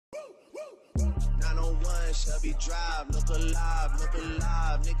Shelby Drive, look alive,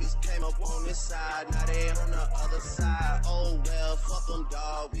 niggas came up on this side, now they on the other side. Oh well, fuck them,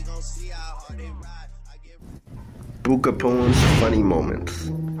 dawg, we gon' see how hard they ride. Kapone's funny moments.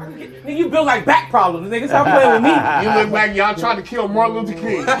 Nigga, you built like back problems, nigga. Stop playing with me. You look like y'all tried to kill Martin Luther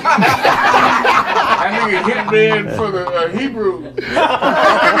King. That nigga hit man for the Hebrews.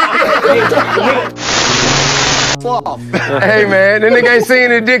 Hey man, that nigga ain't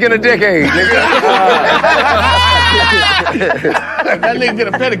seen a dick in a decade, nigga. That nigga get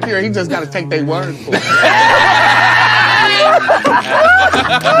a pedicure, he just gotta take their word for it.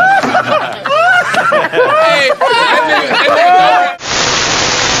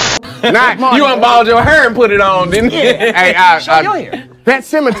 Nah, you unballed your hair and put it on, didn't you? Hey, Show your hair. Pet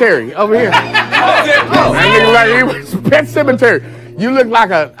Cemetery over here. That nigga like he was Pet Cemetery. You look like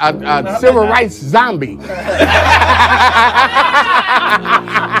a civil rights zombie.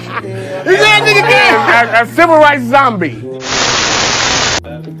 A civil rights zombie.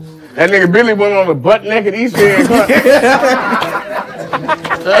 That nigga Billy went on a butt naked Easter egg hunt.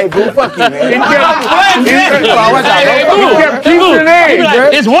 Hey, boo, fuck you, man. He kept keeping eggs,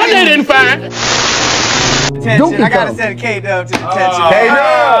 man. It's one they didn't find. Attention, I gotta send K-Dub to detention.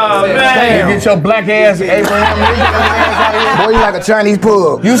 K-Dub! Man. Get your black ass, Abraham. Boy, you like a Chinese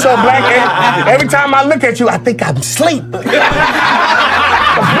pug. You so black ass. Every time I look at you, I think I'm asleep.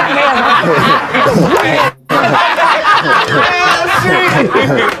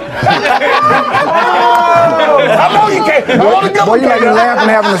 I know you can't. I want to go. Boy, you like to laugh and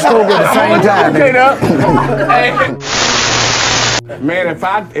having a stroke at the same time. Man, if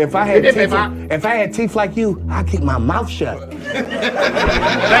I had teeth like you, I'd keep my mouth shut. Thank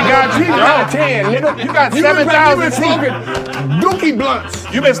God teeth out of 10, nigga. You got 7,000 teeth. Dookie blunts.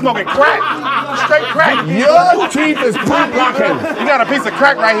 You been smoking crack. Straight crack. Your teeth is pop locking. You got a piece of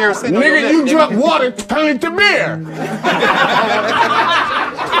crack right here. Nigga, you drunk water, turn it to beer.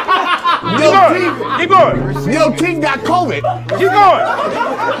 Keep going. Your teeth got COVID. Keep going.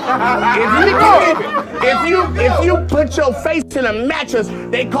 If you put your face in a mattress,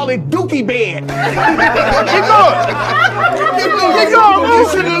 they call it dookie bed. Keep going. Keep going, boo. You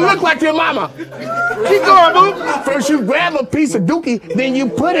shouldn't look like your mama. Keep going, boo. First you grab a piece of dookie, then you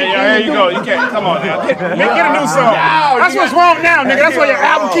put it in There you go. You can't. Come on now. Get a new song. That's what's wrong now, nigga. That's why your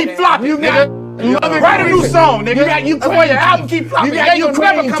album keep flopping. You got Write a new song, nigga. That's why your album keep flopping. You'll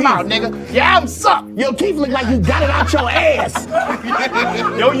never come out, nigga. Your album suck. Your teeth look like you got it out your ass.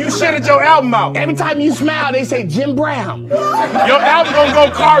 Yo, you shitted your album out. Every time you smile, they say Jim Brown. Your album gonna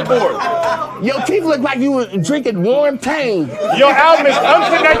go cardboard. Your teeth look like you were drinking warm Tang. Your album is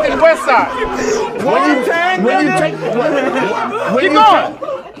Unconnected West Side. Keep going.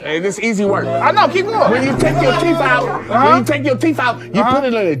 Hey, this is easy work. I know, keep going. When you take your teeth out, you put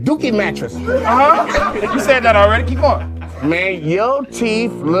it in a dookie mattress. You said that already. Keep going. Man, your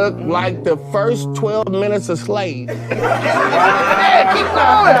teeth look like the first 12 minutes of Slave. Hey, keep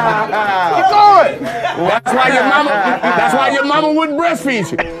going. Keep going. That's why your mama wouldn't breastfeed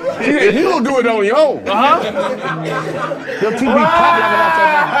you. You don't do it on your own. Your teeth be popping out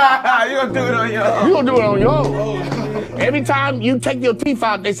your mouth. You gonna do it on your own. You gonna do it on your own. Every time you take your teeth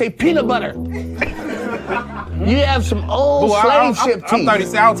out, they say peanut butter. You have some old slave ship teeth. I'm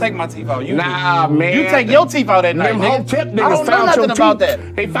 36. I don't take my teeth out. Nah, man. You take your teeth out at night, Them whole tip I niggas don't know found nothing your about teeth.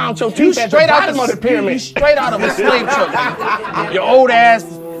 that. They found your teeth at the bottom of the pyramid. You straight out of a slave truck. Your old ass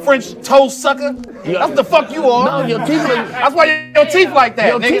French toast sucker. That's the fuck you are. No, your teeth look. That's why your teeth like that.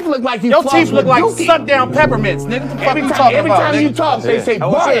 Your nigga. teeth look like you. Your teeth look like dookie. suck down peppermints, nigga. What the fuck you talking Every about? time you talk, they say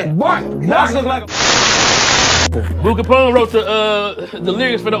bark. Kapone wrote the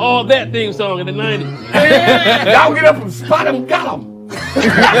lyrics for the All That theme song in the 90s. Y'all get up and spot him, got him.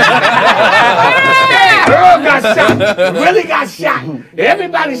 Girl got shot. Willie got shot.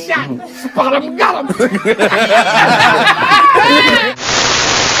 Everybody shot. Spot him, got him.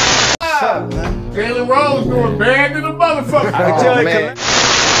 Jalen Rose doing bad to the motherfucker. Oh, man.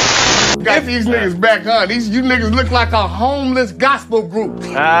 Got these niggas back on. You niggas look like a homeless gospel group.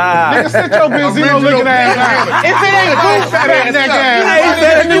 Nigga, sit your Benzino looking ass down. If it ain't cool, fat ass that guy. He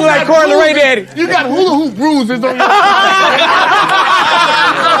said it look like Corey Ray Daddy. You got hula hoop bruises on your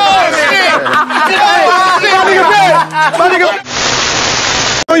My nigga,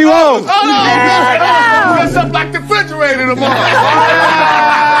 where you home? Dress up like the refrigerator tomorrow.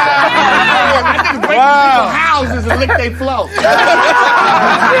 Wow. Houses and lick they flow.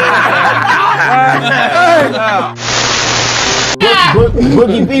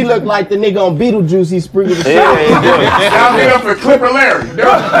 Boogie B looked like the nigga on Beetlejuice. He sprinkled the Y'all get up for Clipper Larry.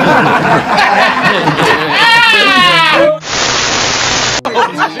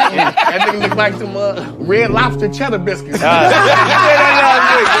 That nigga look like some Red Lobster cheddar biscuits.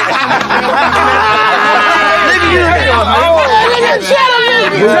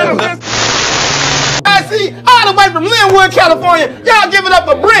 I see all the way from Linwood, California. Y'all give it up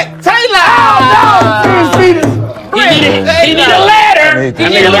for Brick Taylor. He need a ladder. He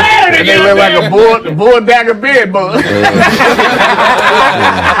need a ladder to They look like a boiled bag of bed bugs.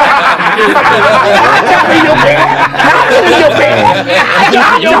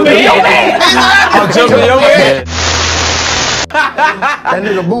 That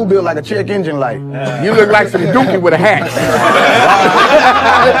nigga boo built like a check engine light. You look like some dookie with a hat.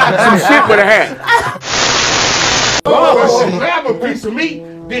 Some shit with a hat. You grab a piece of meat,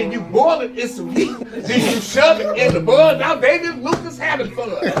 then you boil it in some heat, then you shove it in the bun. Now David Lucas having fun.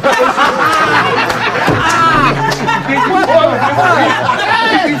 Then you boil it in some heat,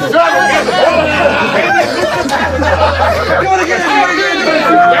 then you shove it in the bun. David Lucas having fun. You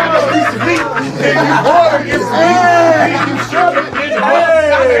grab a piece of meat, then you boil it in some heat, then you shove it in the bun.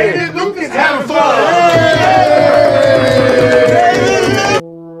 Now David Lucas having fun.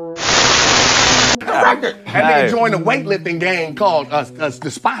 That nigga joined a weightlifting gang called the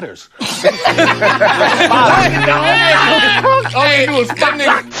Spotters. All they do is spot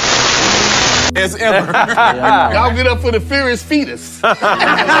niggas. As ever. Y'all get up for the furious fetus. You got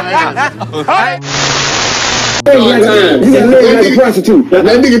married like a prostitute. That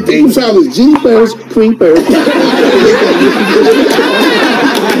nigga theme song is Jeepers Creepers.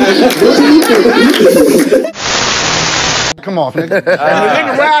 Come on, nigga. When the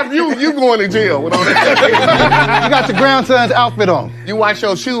nigga rob you, you going to jail with all that. You got your grandson's outfit on. You wash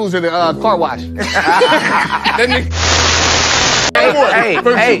your shoes in the car wash. That nigga.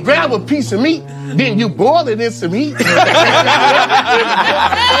 First you grab a piece of meat, then you boil it in some heat.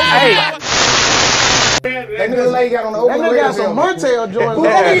 That nigga lay got on the open. That nigga got some Martell Jordans. Who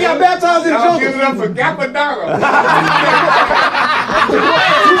nigga got baptized in Y'all give Joseph? it up for Gapadara.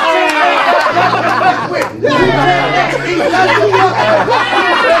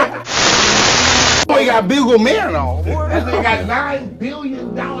 Boy, he got Bugle Man on. That nigga got $9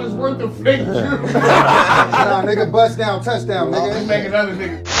 billion worth of fake juice. Nah, nigga, bust down, touchdown, nigga. You make another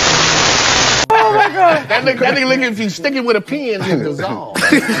nigga. Oh my God. That nigga look if you stick it with a pen, it dissolve.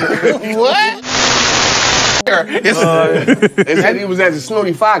 What? It said he was at the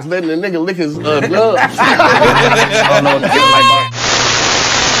Snooty Fox letting the nigga lick his gloves.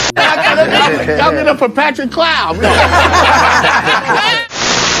 Y'all get up for Patrick Cloud.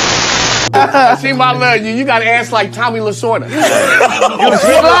 I see my love you. You got ass like Tommy Lasorda. You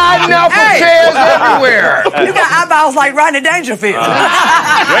sliding out from chairs everywhere. You got eyeballs like Rodney Dangerfield.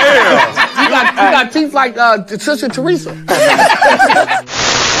 Damn. You got teeth like Sister Teresa.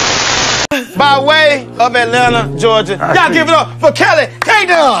 By way of Atlanta, Georgia. Y'all give it up for Kelly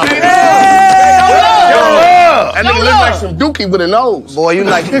K-Dub. That nigga look like some dookie with a nose. Boy, you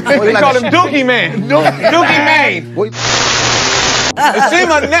like. They call him Dookie Man. Dookie Man.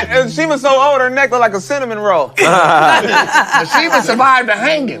 Shima so old, her neck look like a cinnamon roll. Shima survived the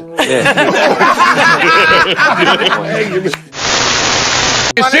hanging.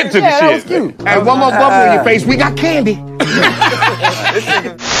 Shit took a shit. And one more bubble in your face. We got candy.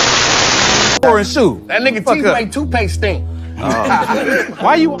 And shoe. That nigga teeth make toothpaste stink.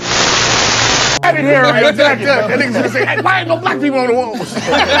 Why you? I didn't hear it. Exactly. That nigga's gonna say, hey, why ain't no black people on the walls?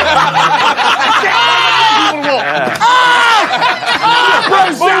 Burn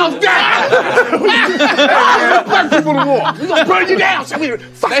yourselves down! Black people on the wall. We're gonna burn you down. Fuck it,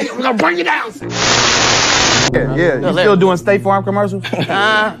 we're gonna burn you down. Yeah. You still doing State Farm commercials?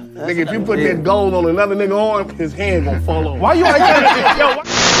 Nigga, if you put that gold on another nigga arm, his hand gonna fall over. Why you like that? Yo,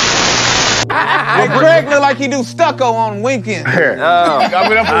 Hey, Greg look like he do stucco on weekend. Coming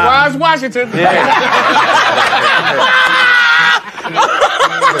up for Rise Washington. Hey,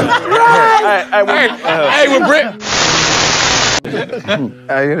 with Britt.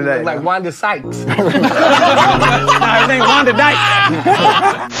 Like Wanda Sykes. His name Wanda Dyke.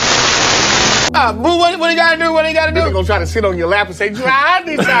 Boo, what he gotta do? What he gotta do? They're gonna try to sit on your lap and say, I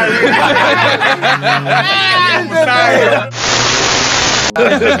need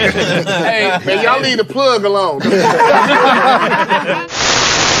Hey, man, y'all leave the plug alone.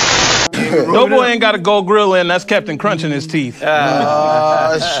 No boy ain't got a gold grill in. That's Captain Crunch in his teeth.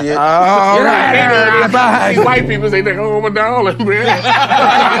 Oh, shit. All right. These white people say, oh, my darling, man.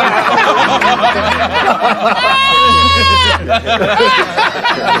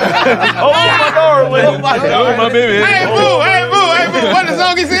 Oh, my darling. Oh, my baby. Hey, boo. What the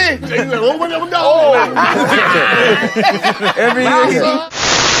song he said? They say, oh, my darling. Every year.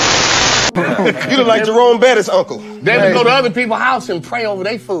 You look like Jerome Bettis' uncle. They would go to other people's house and pray over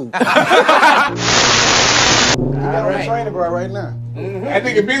their food. I'm on the trainer bro right now. That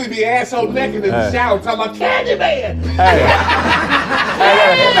nigga Billy be asshole naked in the shower talking about Candyman.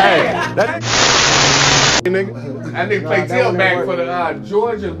 That nigga play tailback for the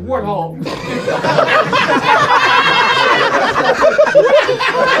Georgia Warthog.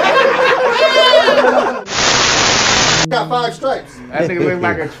 Got 5 stripes. That nigga look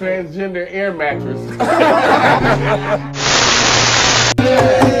like a transgender air mattress.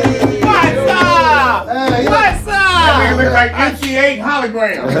 What's up? Hey, What's up? That nigga look like MC8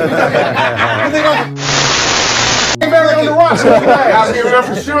 hologram. on the rock. I'll give it up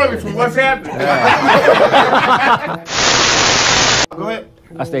for Shirley from What's Happening. Go ahead.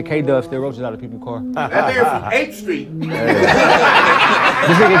 I stay K-Dub, still roaches out of people's car. That nigga from 8th Street. This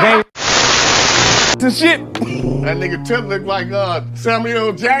nigga game. Some shit. That nigga Tip look like Samuel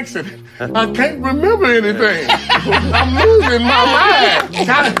L. Jackson. I can't remember anything. I'm losing my mind.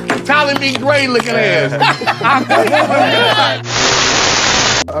 Tyler B. Gray looking ass. I can't remember.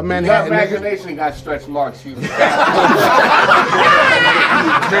 A man Your imagination got stretch marks. You. Grab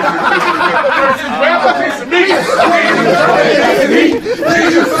a piece of meat.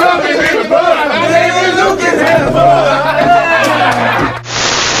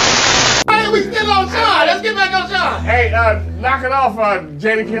 Hey, we still on Sean. Let's get back on Sean. Hey, knock it off,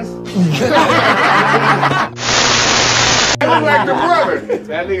 Jadakiss. He look like the brother.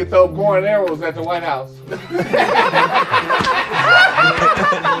 That nigga throw bow and arrows at the White House. Hey,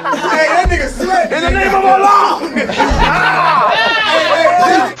 that nigga sweat. In the name of Allah.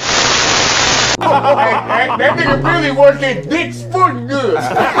 That nigga really working dick sporting goods.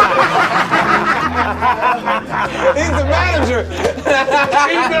 He's the manager.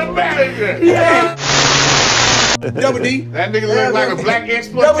 He's the manager. Yeah. Double D. That nigga look like a black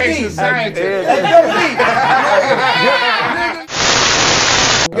exploitation scientist. Hey, Double D.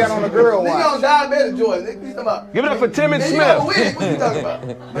 Got on a girl Nigga watch. on diabetic joint. Nigga, you talking about? Give it up for Tim and Nigga, you Smith. got a wig. What you talking about?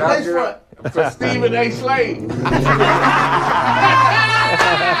 The lace front. For Stephen A. Slade.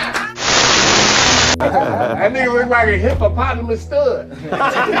 That nigga look like a hippopotamus stud. Henry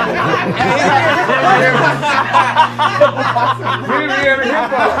had a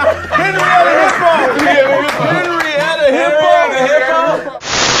hippo. Henry had a hippo.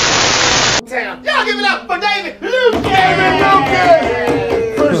 Y'all give it up for David Lucas. David Lucas.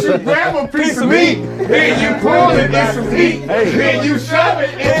 First you grab a piece of meat, then you pull it in some heat, then you shove it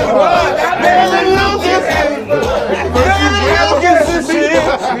in the mud. David Lucas.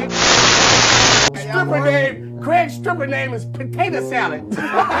 Stripper name, Craig's stripper name is Potato Salad.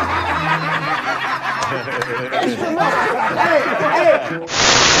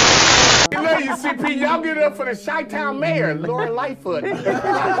 You know you CP, y'all get it up for the Chi-Town mayor, Lori Lightfoot.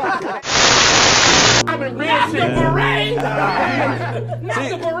 I'm in bed shit. Not the parade. Not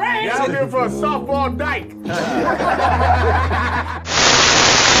the parade. Y'all get it for a softball dyke.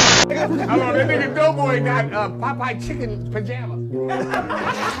 Hold on, that nigga Doughboy got Popeye chicken pajamas.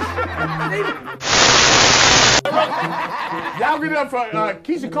 Y'all get up for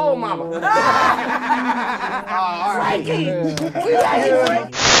Keisha Cole mama. Frankie.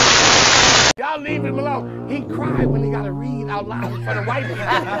 Y'all leave him alone. He cried when he got to read out loud for the white people.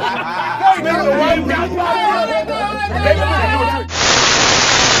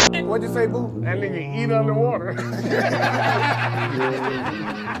 What'd you say, boo? That nigga eat underwater.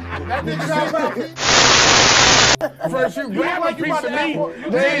 That nigga got about First you grab a piece of meat,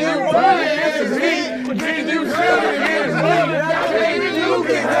 then you put it in some heat, then you shove it in his butt. David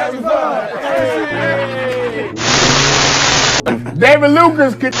Lucas having fun. David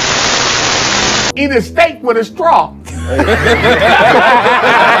Lucas could eat a steak with a straw.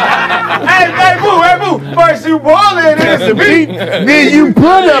 Hey, boo. First you boil it in some meat. Then you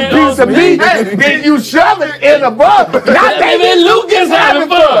put a piece of meat, then you shove it in a bun. Not David Lucas having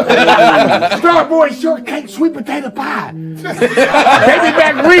fun. Starboy shortcake, sweet potato pie. Baby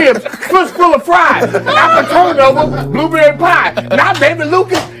back ribs, fish full of fries. Apple turnover, blueberry pie. Now David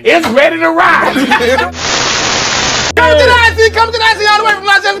Lucas is ready to ride. Come to the IC all the way from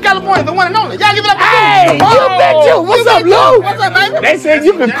Los Angeles, California, the one and only. Y'all give it up for Hey, Lou. you bet you. What's up, Lou? What's up, baby? They said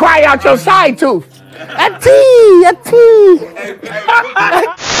you could cry out your side tooth. A T.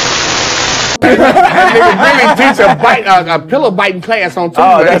 That nigga really teach a pillow biting class on Tuesday.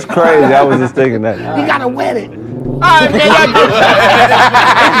 Oh, that's crazy. I was just thinking that. You gotta wet it. All right, man.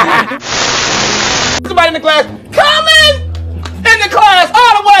 Somebody in the class coming in the class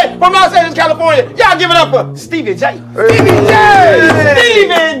all the way from Los Angeles, California. Y'all give it up for Stevie J. Stevie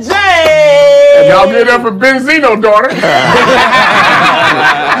J. Y'all give it up for Benzino's daughter.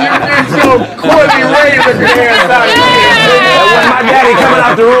 You get your Courtney Ray looking ass out of here. That was my daddy coming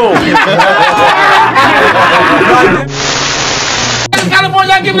out the room.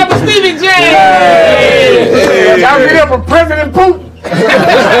 California, y'all giving up for Stevie J. Y'all give it up for President Putin.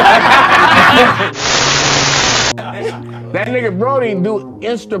 That nigga Brody do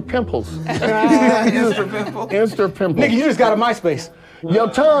Insta pimples. Insta pimples. Nigga, you just got a MySpace. Your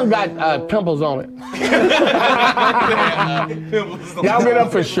tongue got pimples on it. Y'all get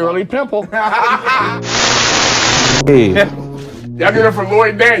up for Shirley Pimple. Hey. Y'all get up for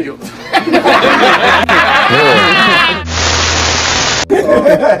Lloyd Daniels.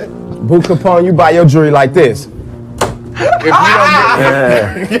 Boo Kapone, you buy your jewelry like this. If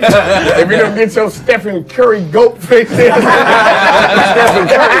you don't get your Stephen Curry goat face in. Stephen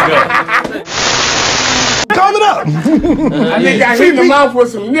Curry goat. Call it up. I think I hit the mouth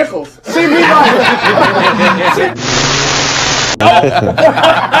with some nickels. See me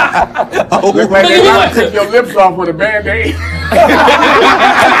Look like they about to take your lips off with a Band-Aid.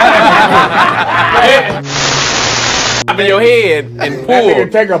 in your head and That pull.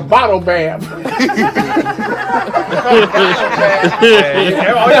 nigga take a bottle bath.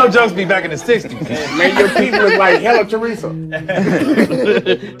 All your jokes be back in the 60s. Man, your teeth look like Hella Teresa.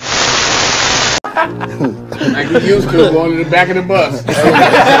 Like you used to going to the back of the bus.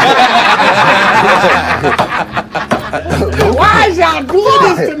 Why is y'all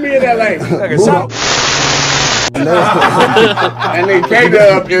doing this to me in LA? And then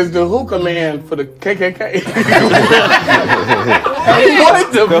K-Dub is the hookah man for the KKK.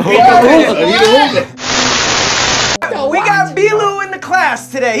 What the hookah? We got B-Lou in the class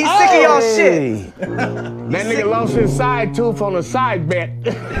today. He's sick of y'all shit. That nigga lost his side tooth on a side bet.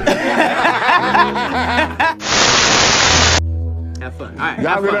 Have fun. All right.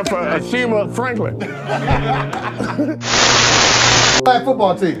 Y'all get up for Ashima Franklin. Black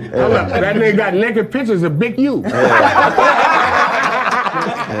football team. Hold up. That nigga got naked pictures of Big U.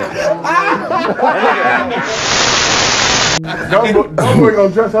 Don't gonna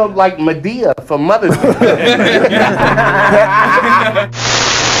dress up like Medea for Mother's Day.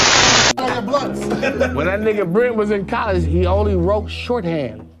 When that nigga Brent was in college, he only wrote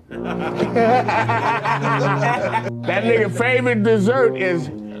shorthand. That nigga favorite dessert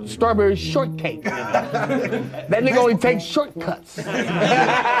is strawberry shortcake. That nigga only takes shortcuts.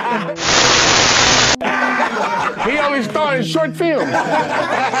 He only starred in short films.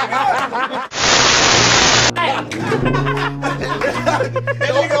 That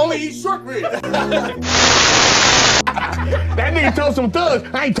nigga only eats short ribs. That nigga told some thugs,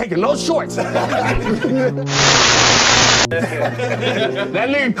 I ain't taking no shorts. That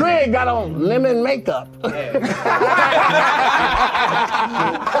nigga Craig got on lemon makeup. Get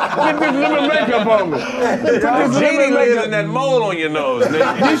this lemon makeup on me. Put this lemon makeup. That mole on your nose,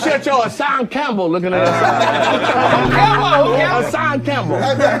 nigga. You shut your Hassan Campbell looking at Hassan Campbell.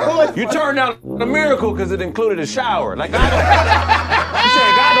 You turned down a miracle because it included a shower. Like, God, you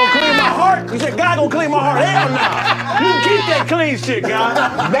said God gonna clean my heart. You said God gonna clean my heart. Hell no. You keep that clean shit, God.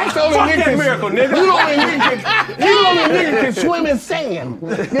 That's the only Fuck nigga that miracle, nigga. You only nigga can swim in sand.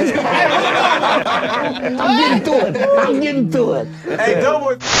 I'm getting to it. Hey, don't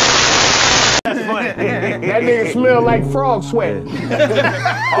worry. That's funny. That nigga smell like frog sweat.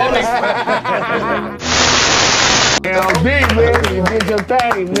 Hell, big man, you did your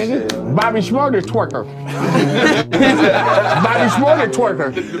thing, nigga. Bobby Schmurder twerker. Bobby Schmurder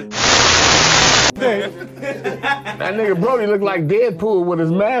twerker. That nigga Brody look like Deadpool with his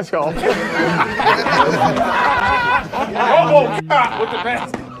mask off. With the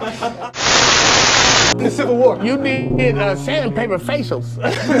mask. The Civil War. You did sandpaper facials.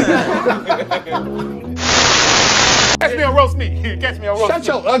 Catch me on roast meat. Catch me on roast Shut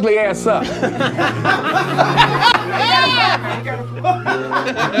your ugly ass up.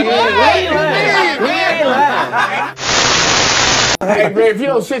 Hey, man, if you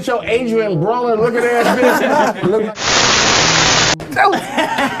don't sit your Adrian Broner looking ass bitch,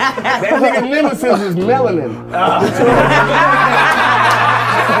 that nigga Nemesis is melanin.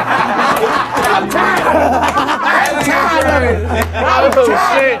 I'm tired of it.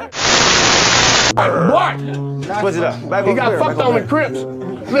 What? Switch it up. He got fucked on the Crips. You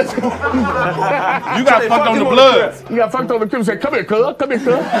got fucked on the blood. You got fucked on the Crips. Said, come here, cuz. Come here, cuz.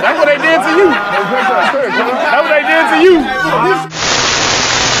 That's what they did to you. That's what they did to you.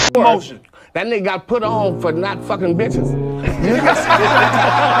 Motion. That nigga got put on for not fucking bitches.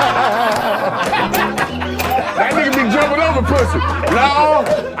 That nigga be jumping over pussy. No,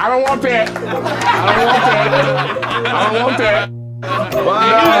 I don't want that. I don't want that.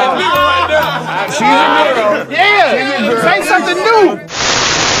 She's a girl. Yeah, say something new.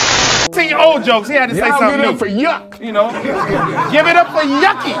 See old jokes. He had to say Y'all something give it new. up for yuck. You know, give it up for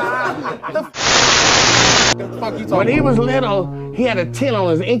Yucky. The fuck you talking When he was little, he had a 10 on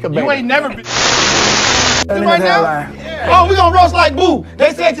his incubator. You ain't never been. Right now? Oh, we gonna roast like Boo.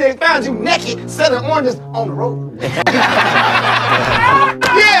 They said they found you naked, selling oranges on the road.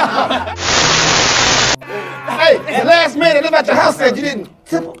 Yeah. Hey, the last man that lived at your house said you didn't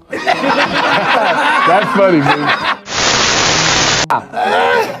tip him. That's funny, dude.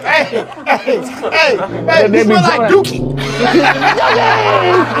 Hey, you smell like Dookie.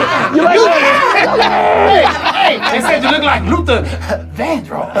 You like Hey, they said you look like Luther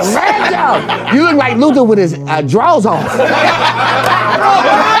Vandross. Vandross. You look like Luther with his drawers on.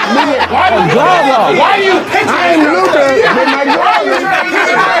 Why are you picturing I ain't Luther with my drawers.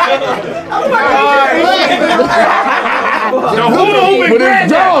 With his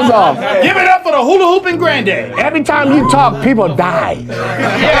drawers off. Give it up for the hula hooping granddad. Every time you talk, people die.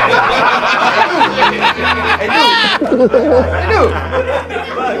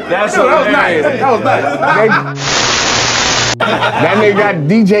 That's that was nice. That was nice. That nigga got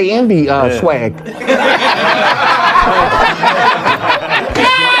DJ Envy swag. I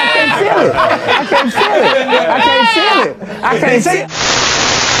can't feel it. I can't see it.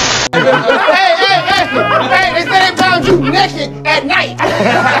 Hey, they said they found you naked at night.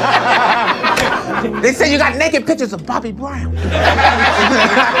 They said you got naked pictures of Bobby Brown.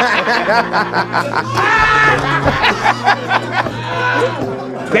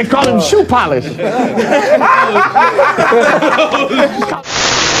 They call him shoe polish.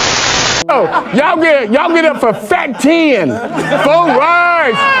 Oh, y'all get up for Fat 10. 4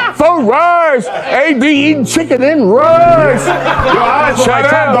 rice. AD eating chicken and rice. Shut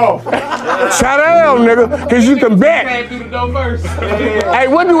down, nigga, because you can bet. Hey,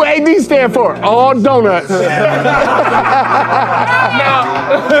 what do AD stand for? All donuts.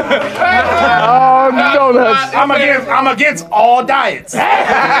 All donuts. I'm against all diets.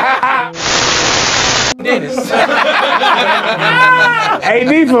 Dennis.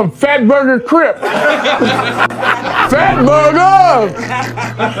 AD from Fat Burger Crip. Fat Burger.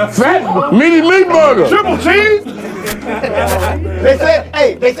 Fat meaty meat burger. Triple cheese. They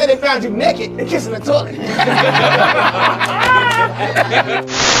said they found you naked and kissing the toilet.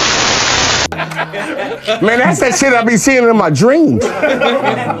 Man, that's that shit I be seeing in my dreams.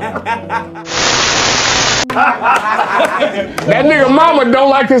 That nigga mama don't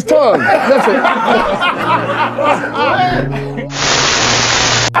like his tongue. Listen.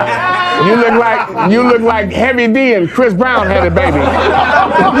 You look like Heavy D and Chris Brown had a baby.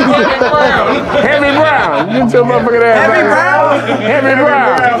 Heavy Brown. You tell motherfucker that. Heavy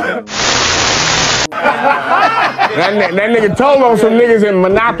Brown. That nigga told on some niggas in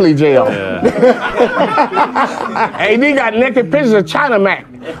Monopoly jail. AD got naked pictures of China Mac.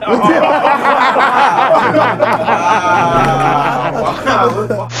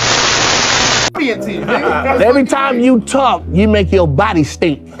 Every time you talk, you make your body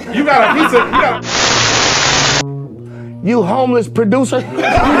stink. You got a piece of. You homeless producer, you shut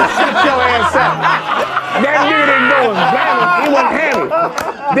your ass up. That nigga didn't know his balance. He wasn't handy.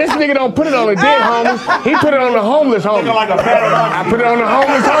 This nigga don't put it on the dead homies. He put it on the homeless homies. I put it on the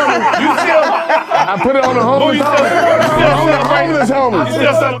homeless homies. I put it on the homeless homies.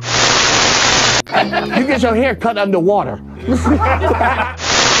 You get your hair cut underwater.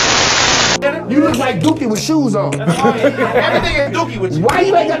 You look like Dookie with shoes on. Everything is Dookie with you. Why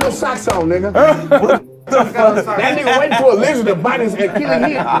you ain't got no socks on, nigga? That nigga waiting for a lizard to bite his head, kill him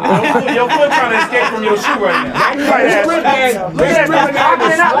here. Your foot trying to escape from your shoe right now. Look at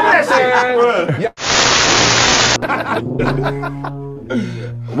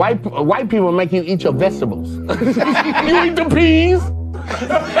that. White people make you eat your vegetables. You eat the peas.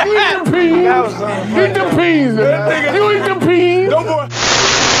 You eat the peas. Eat the peas. You eat the peas. No more.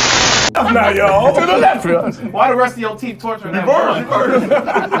 Now, y'all. To the left. Why the rest of your teeth torturing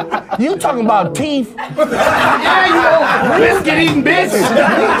that? You talking about teeth? Yeah, you biscuit eating bitch.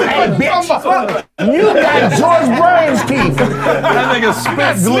 Hey, bitch. You got George Brown's teeth. That nigga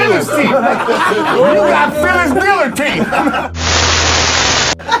spit glue. Phyllis teeth. You got Phyllis Diller teeth.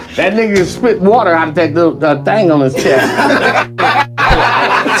 That nigga spit water out of that thing on his chest.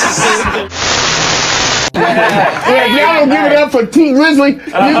 Yeah, y'all don't give it up for T. Grizzly. You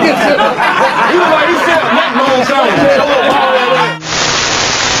get to.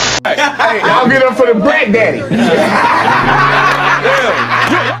 Y'all get up for the Brat Daddy.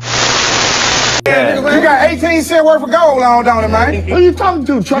 You got 18 cent worth of gold on, don't it, man? Who you talking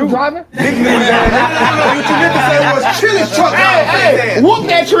to, truck driver? What you meant to say was Chili's truck driver. Hey, whoop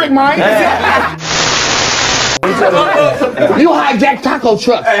that trick, man. You hijack taco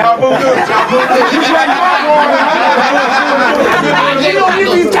truck. Hey, how about this? They don't give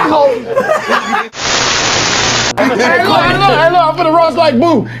me tacos. Hey, look, I'm finna roast like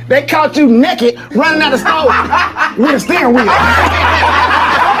Boo. They caught you naked running out of stove with a steering wheel. I'm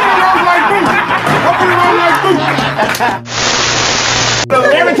finna roast like Boo.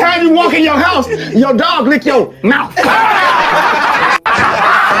 Every time you walk in your house, your dog lick your mouth.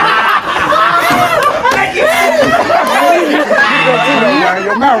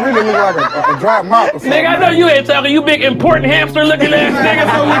 Your mouth really look like a dry mouth. Nigga, I know you ain't talking. You big important hamster looking ass nigga.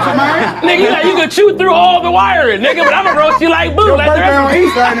 Nigga, you can chew through all the wiring, nigga. But I'ma roast you like Boo. Your Like birthday on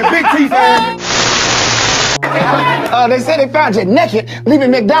Easter and the big teeth ass. They said they found you naked,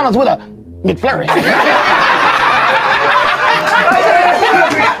 leaving McDonald's with a McFlurry.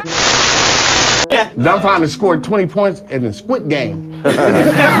 Dumbfounded scored 20 points in the Squid Game.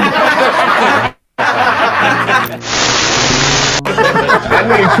 That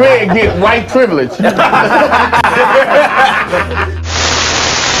nigga Craig get white privilege.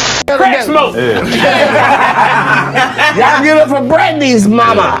 crack smoke. Y'all get up for Brandy's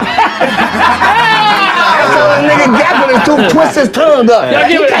mama. So the nigga gapping his tooth, twist his tongue up. Y'all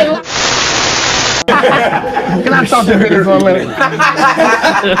give it. Can I talk to Billy for a minute?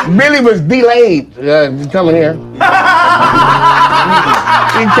 Billy was delayed coming here.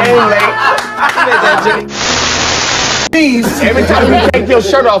 He came late. Every time you take your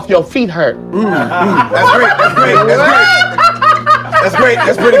shirt off, your feet hurt. That's great. That's great. That's great. That's great.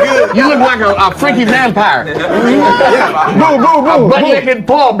 That's pretty good. You look like a freaky vampire. Yeah. Boo, boo, boo. A butt-naked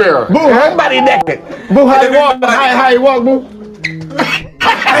pallbearer. Boo, everybody naked. Boo, how you walk? How you walk, boo?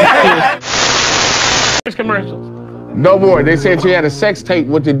 Commercials. No more. They said she had a sex tape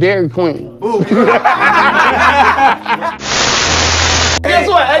with the Dairy Queen. Guess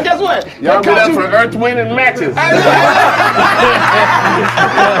what? Hey, guess what? Y'all get up for Earth, Wind, and Matches.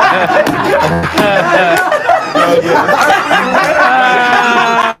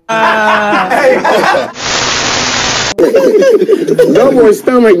 No more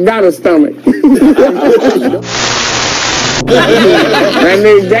stomach, not a stomach. That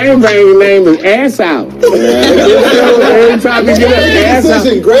nigga gangbang name is Ass Out. Every time you get up, Ass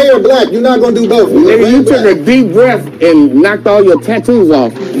Out. Gray or black? You're not gonna do both. Nigga, you took a deep breath and knocked all your tattoos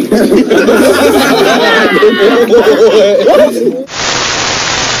off.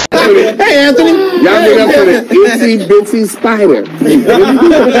 Hey, Anthony. Y'all get up for the itsy bitsy spider.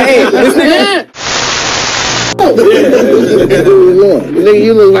 Hey, this nigga. Nigga,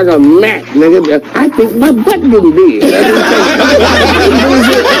 you look like a mat, nigga. I think my butt didn't be.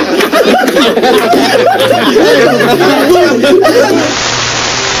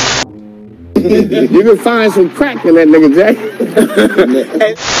 You can find some crack in that nigga, Jack.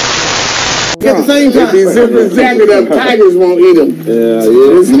 At the same time. If he zip his jacket up, tigers won't eat him. Yeah.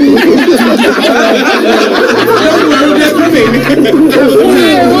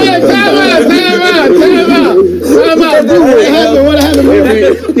 What happened?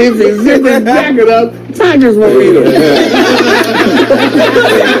 If he zip his jacket up, tigers won't eat him.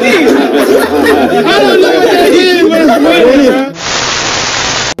 I don't know what that is, but it's funny.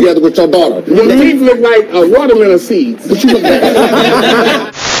 Together with your daughter. Your teeth look like watermelon seeds.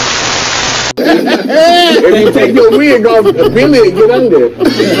 If you take your wig off, Billy, get under it.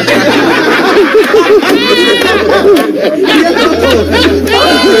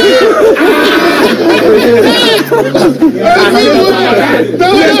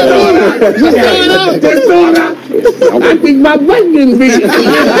 I think my butt didn't be.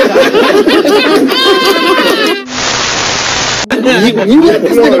 You let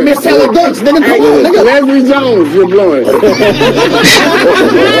this nigga miss hella dates, nigga. Come on, nigga. Leslie Jones, you're blowing.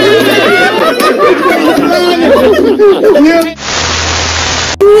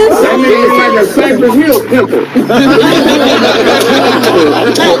 That nigga's like a Cypress Hill pimple.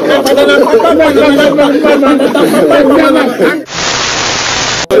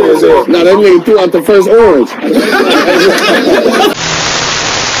 No, that nigga threw out the first orange.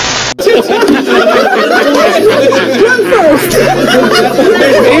 He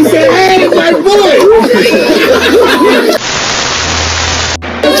said, hey, my boy.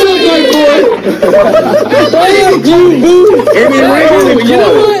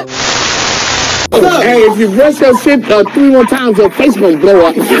 Hey, if you brush your shit 3 more times, your face gonna blow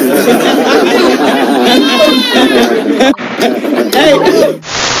up.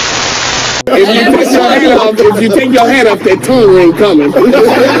 If you take your head off, that tongue ain't coming.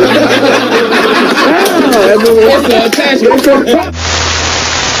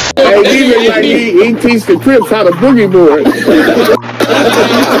 Hey, these are like he teach the Crips how to boogie board.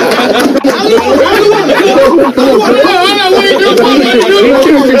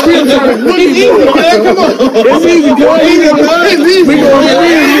 It's easy, boy. It's easy.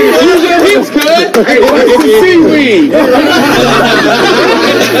 Hey, what's the seaweed?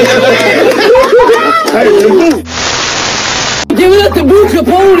 Give it up to Boo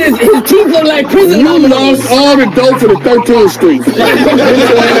Kapone. His teeth look like prison. You lost all the dough for the 13th Street. I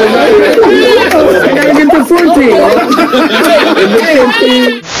gotta get the 14.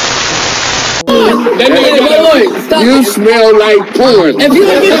 You smell like porn. If you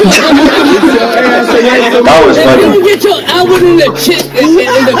don't get your album in the chip in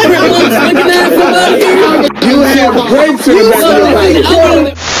the crib, looking at somebody, you have grapes in the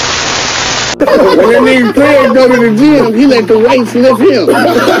back. When that nigga Craig go to the gym, he let the weights lift him.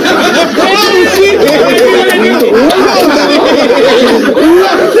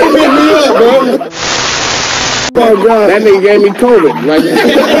 Oh God, that nigga gave me COVID right now.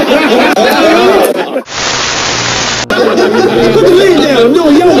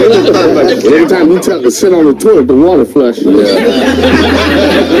 Every time you tell to sit on the toilet, the water flush. Yeah.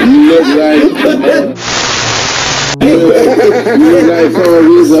 You look like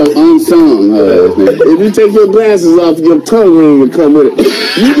he's unsung. If you take your glasses off, your tongue ring will come with it.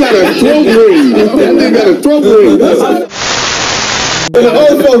 You got a throat ring. That nigga got a throat ring.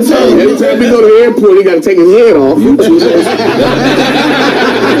 Every time we go to the airport, he got to take his head off.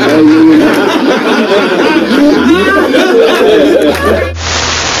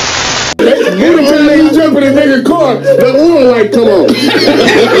 Every time you jump in a nigga car, the oil light come on.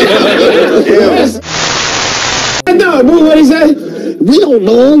 No, boy, what he say? We don't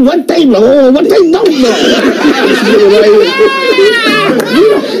know what they know, what they don't know.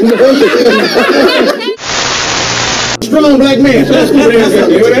 Strong black man.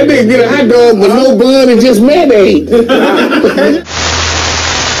 That nigga get a hot dog with no bun and just mayonnaise.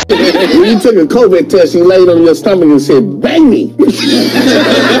 When you took a COVID test, you laid on your stomach and said, "Bang me."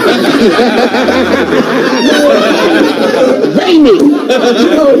 Bang me.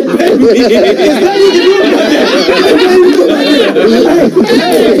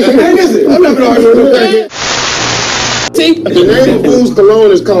 I'm not going to see, the name of Boo's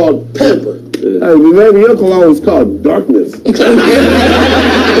cologne is called Pamper. The name of your cologne is called Darkness.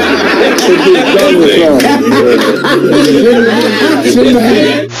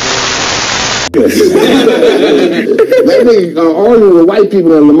 That nigga arguing with white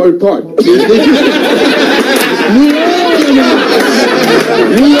people in Lamert Park.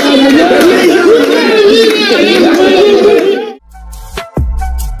 We are